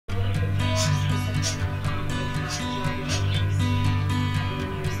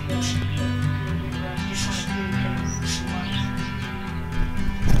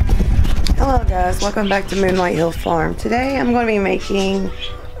Hello guys, welcome back to Moonlight Hill Farm. Today I'm going to be making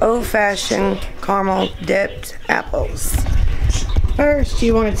old-fashioned caramel dipped apples. First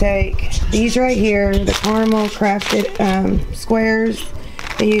you want to take these right here, the caramel crafted squares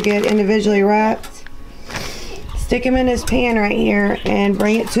that you get individually wrapped. Stick them in this pan right here and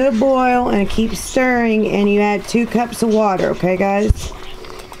bring it to a boil and keep stirring, and you add 2 cups of water, okay guys?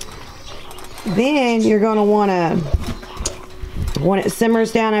 Then you're going to want to, when it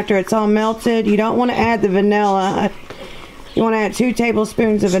simmers down after it's all melted, you don't want to add the vanilla. You want to add 2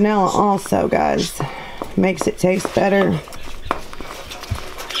 tablespoons of vanilla also, guys. Makes it taste better.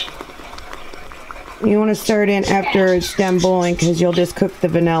 You want to stir it in after it's done boiling because you'll just cook the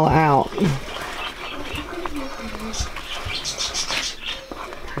vanilla out.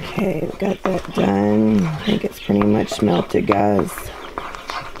 Okay, we got that done. I think it's pretty much melted, guys.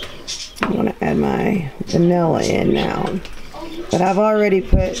 I'm going to add my vanilla in now. But I've already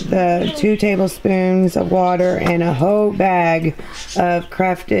put the 2 tablespoons of water and a whole bag of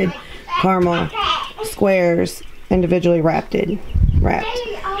crafted caramel squares individually wrapped.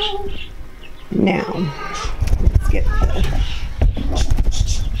 Now, let's get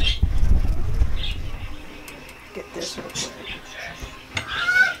this real quick.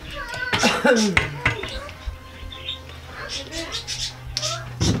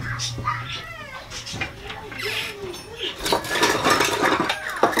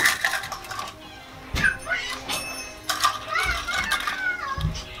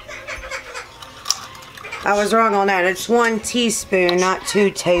 I was wrong on that. It's 1 teaspoon, not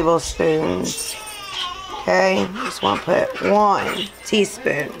 2 tablespoons. Okay, just want to put 1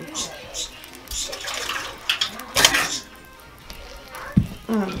 teaspoon.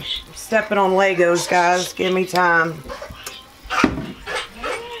 Stepping on Legos, guys. Give me time.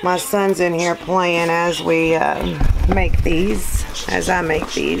 My son's in here playing as we make these. As I make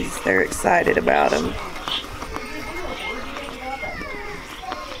these, they're excited about them.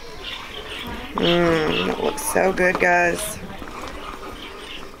 It looks so good, guys.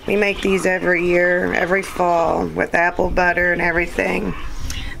 We make these every year, every fall, with apple butter and everything.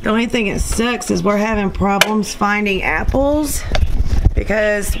 The only thing that sucks is we're having problems finding apples,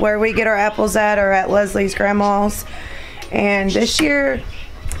 because where we get our apples at are at Leslie's grandma's, and this year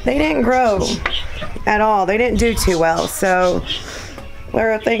they didn't grow at all. They didn't do too well, so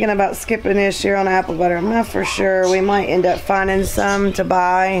we're thinking about skipping this year on apple butter. I'm not for sure. We might end up finding some to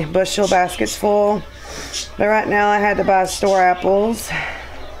buy, bushel baskets full. But right now I had to buy store apples.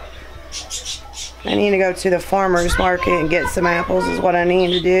 I need to go to the farmer's market and get some apples is what I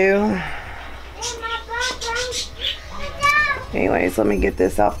need to do. Anyways, let me get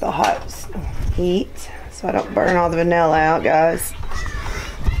this off the hot heat so I don't burn all the vanilla out, guys.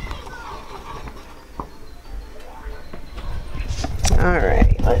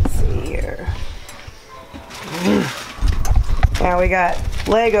 Alright, let's see here. Now we got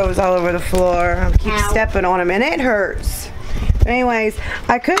Legos all over the floor. I keep stepping on them and it hurts. But anyways,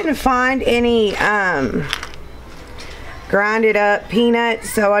 I couldn't find any grinded up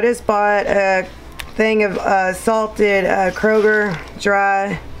peanuts, so I just bought a thing of salted Kroger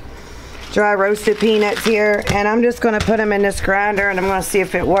dry roasted peanuts here, and I'm just going to put them in this grinder and I'm going to see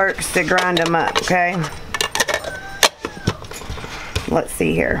if it works to grind them up, okay? Let's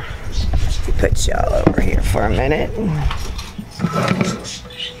see here. Put y'all over here for a minute.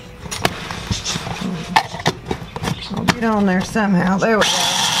 I'll get on there somehow. There we go.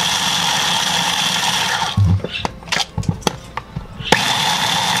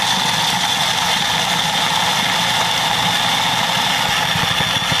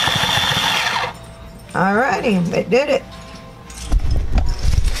 Alrighty, it did it.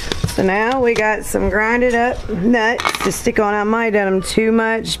 So now we got some grinded up nuts to stick on. I might have done them too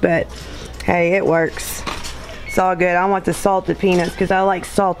much, but hey, it works. It's all good. I want the salted peanuts because I like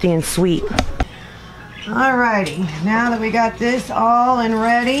salty and sweet. Alrighty, now that we got this all and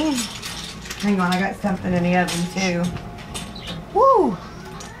ready. Hang on, I got something in the oven too. Woo!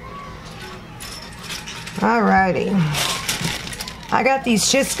 Alrighty. I got these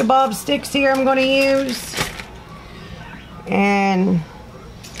shish kebab sticks here I'm going to use. And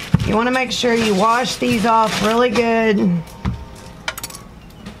you want to make sure you wash these off really good.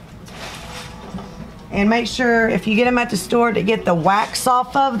 And make sure if you get them at the store to get the wax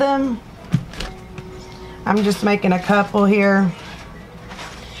off of them. I'm just making a couple here.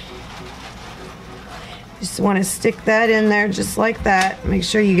 Just want to stick that in there just like that. Make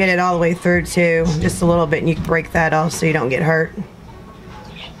sure you get it all the way through too. Just a little bit, and you can break that off so you don't get hurt.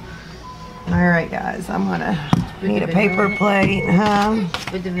 Alright guys, I'm gonna need a paper plate.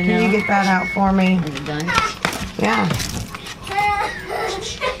 With the vanilla. Can you get that out for me? Is it done? Yeah.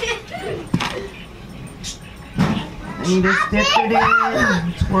 And you just dip it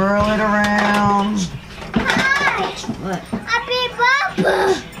in, twirl it around. What?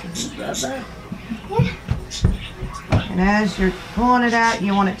 Bubba. And as you're pulling it out,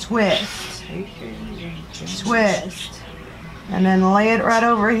 you want to twist. Twist. And then lay it right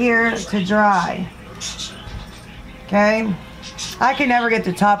over here to dry. Okay? I can never get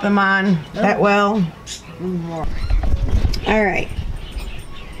the top of mine that well. Alright.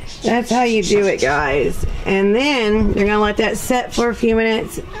 That's how you do it, guys. And then you're going to let that set for a few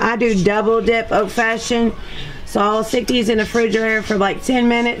minutes. I do double dip old fashioned. So I'll stick these in the refrigerator for like 10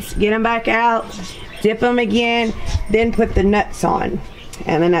 minutes, get them back out, dip them again, then put the nuts on.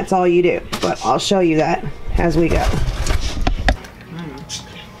 And then that's all you do. But I'll show you that as we go.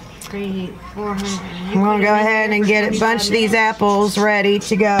 300, 400. I'm going to go ahead and get a bunch of these apples ready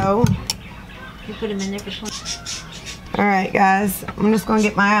to go. You put them in there for 20. Alright guys, I'm just going to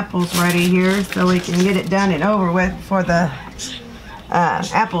get my apples ready here so we can get it done and over with for the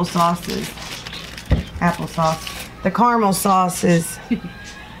applesauce. The caramel sauce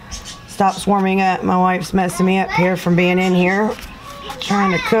stops warming up. My wife's messing me up here from being in here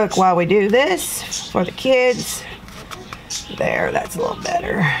trying to cook while we do this for the kids. There, that's a little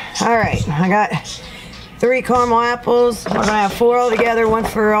better. Alright, I got 3 caramel apples. We're going to have 4 altogether, one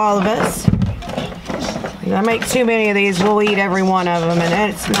for all of us. If I make too many of these, we'll eat every one of them,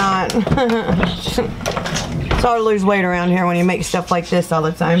 and it's not. It's hard to lose weight around here when you make stuff like this all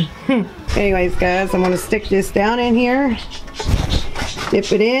the time. Anyways, guys, I'm going to stick this down in here.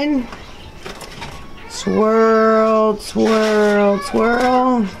 Dip it in. Swirl, swirl,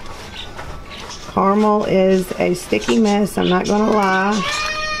 swirl. Caramel is a sticky mess, I'm not going to lie.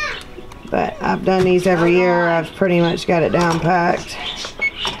 But I've done these every year. I've pretty much got it down packed.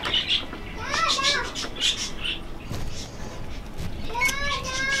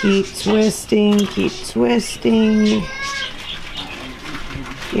 Keep twisting, keep twisting.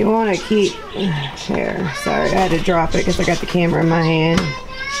 You want to keep, there, sorry, I had to drop it because I got the camera in my hand.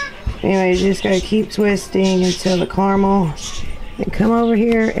 Anyway, you just got to keep twisting until the caramel, and come over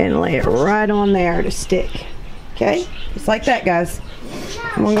here and lay it right on there to stick. Okay, just like that, guys.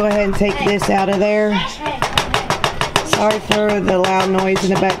 I'm going to go ahead and take this out of there. Sorry for the loud noise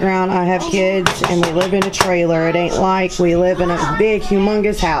in the background. I have kids and we live in a trailer. It ain't like we live in a big,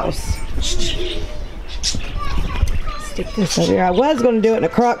 humongous house. Stick this over here. I was going to do it in a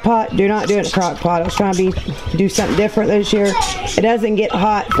crock pot. Do not do it in a crock pot. I was trying to do something different this year. It doesn't get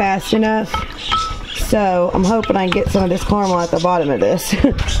hot fast enough. So I'm hoping I can get some of this caramel at the bottom of this.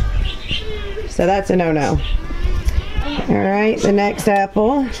 So that's a no-no. Alright, the next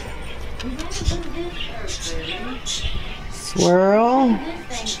apple. Swirl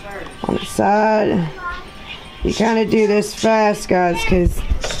on the side. You kind of do this fast, guys, because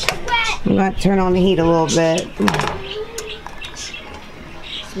I'm going to turn on the heat a little bit.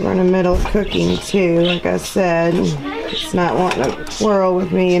 So we're in the middle of cooking too, like I said. It's not wanting to swirl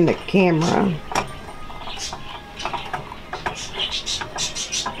with me in the camera.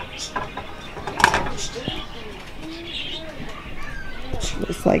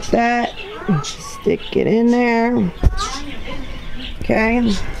 Just like that. Stick it in there. Okay,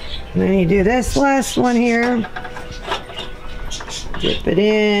 and then you do this last one here. Dip it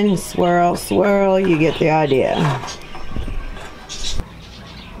in, swirl, swirl, you get the idea.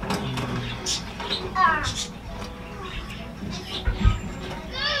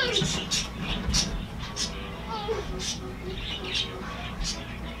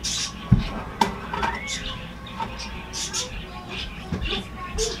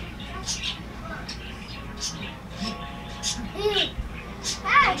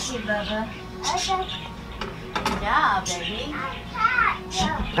 Bubba. Good job, baby.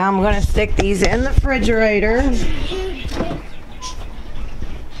 I'm going to stick these in the refrigerator.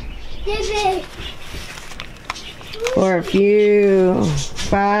 For a few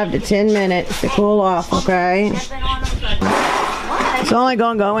 5 to 10 minutes to cool off, okay? It's only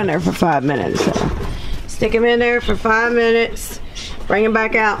going to go in there for 5 minutes. So stick them in there for 5 minutes, bring them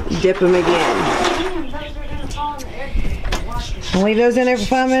back out, dip them again. I'll leave those in there for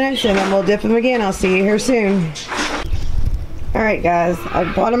 5 minutes and then we'll dip them again. I'll see you here soon. Alright guys, I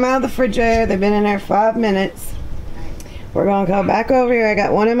brought them out of the refrigerator. They've been in there 5 minutes. We're going to go back over here. I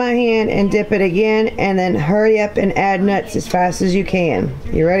got one in my hand and dip it again, and then hurry up and add nuts as fast as you can.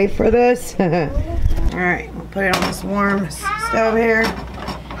 You ready for this? Alright, we'll put it on this warm stove here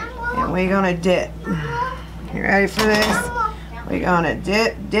and we're going to dip. You ready for this? We're going to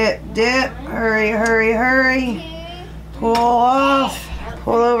dip, dip, dip. Hurry, hurry, hurry. Pull off,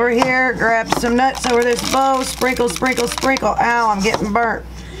 pull over here, grab some nuts over this bowl, sprinkle, sprinkle, sprinkle. Ow, I'm getting burnt.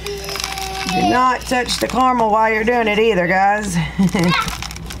 Do not touch the caramel while you're doing it either, guys.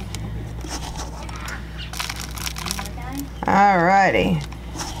 Alrighty.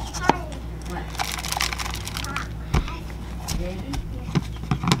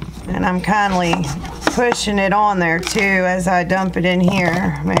 And I'm kindly pushing it on there too as I dump it in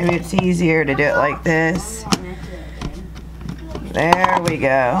here. Maybe it's easier to do it like this. There we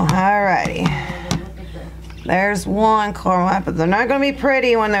go. Alrighty. There's one caramel apple. They're not going to be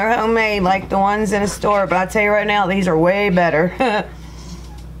pretty when they're homemade like the ones in a store, but I'll tell you right now, these are way better.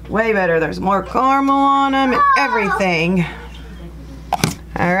 Way better. There's more caramel on them and everything.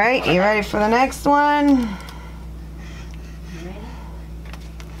 Alright, you ready for the next one?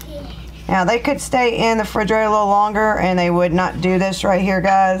 Now they could stay in the refrigerator a little longer and they would not do this right here,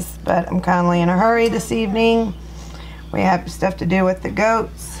 guys, but I'm kindly in a hurry this evening. We have stuff to do with the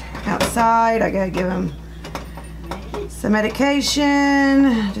goats outside. I gotta give them some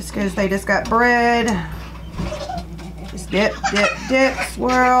medication just because they just got bread. Just dip, dip, dip,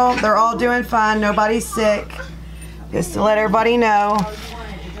 swirl. They're all doing fine. Nobody's sick. Just to let everybody know.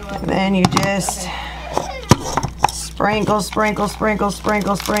 And then you just sprinkle, sprinkle, sprinkle,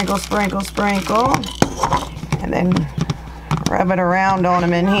 sprinkle, sprinkle, sprinkle, sprinkle. And then rub it around on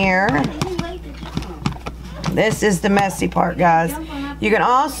them in here. This is the messy part, guys. You can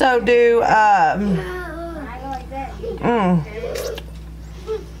also do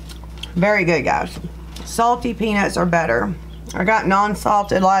very good, guys. Salty peanuts are better. I got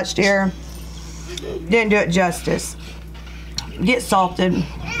non-salted last year. Didn't do it justice. Get salted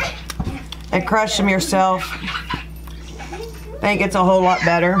and crush them yourself. I think it's a whole lot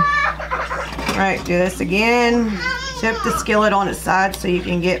better. All right, do this again. Tip the skillet on its side so you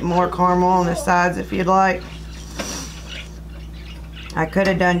can get more caramel on the sides if you'd like. I could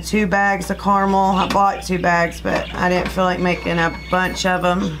have done 2 bags of caramel. I bought 2 bags, but I didn't feel like making a bunch of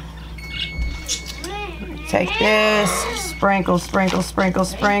them. Take this, sprinkle, sprinkle, sprinkle,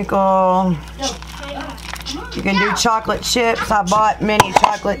 sprinkle. You can do chocolate chips. I bought mini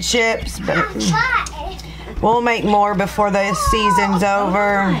chocolate chips, but we'll make more before the season's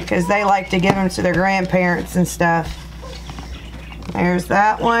over because they like to give them to their grandparents and stuff. There's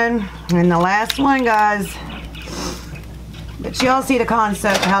that one. And the last one, guys. But y'all see the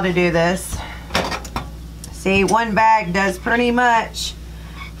concept how to do this. See, 1 bag does pretty much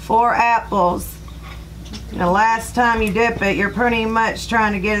 4 apples. And the last time you dip it, you're pretty much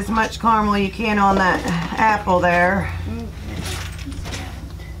trying to get as much caramel you can on that apple there.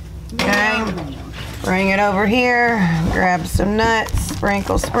 Okay. Bring it over here. Grab some nuts.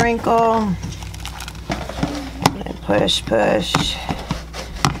 Sprinkle, sprinkle. And push, push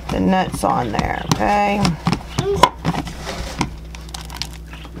the nuts on there. Okay.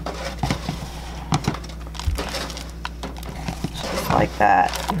 Like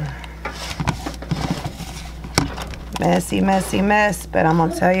that. Messy, messy mess, but I'm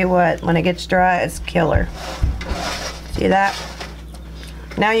gonna tell you what, when it gets dry, it's killer. See that?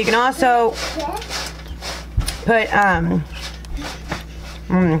 Now you can also put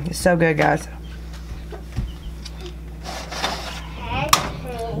it's so good, guys.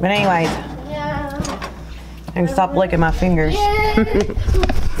 But anyways, I can stop licking my fingers.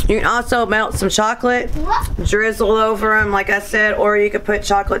 You can also melt some chocolate, drizzle over them, like I said, or you could put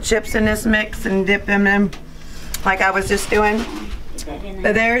chocolate chips in this mix and dip them in, like I was just doing.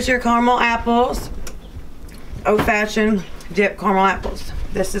 But there's your caramel apples, old-fashioned dipped caramel apples.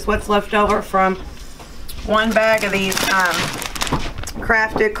 This is what's left over from 1 bag of these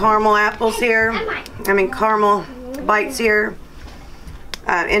crafted caramel apples here. I mean caramel bites here,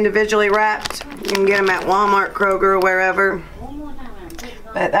 individually wrapped. You can get them at Walmart, Kroger, or wherever.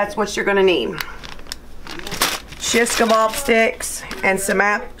 But that's what you're gonna need. Shish kebab sticks and some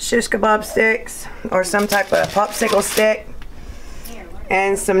shish kebab sticks or some type of popsicle stick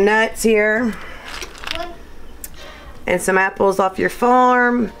and some nuts here and some apples off your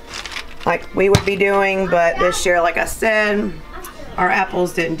farm like we would be doing, but this year, like I said, our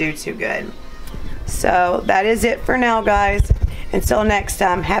apples didn't do too good. So that is it for now, guys. Until next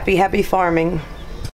time, happy farming.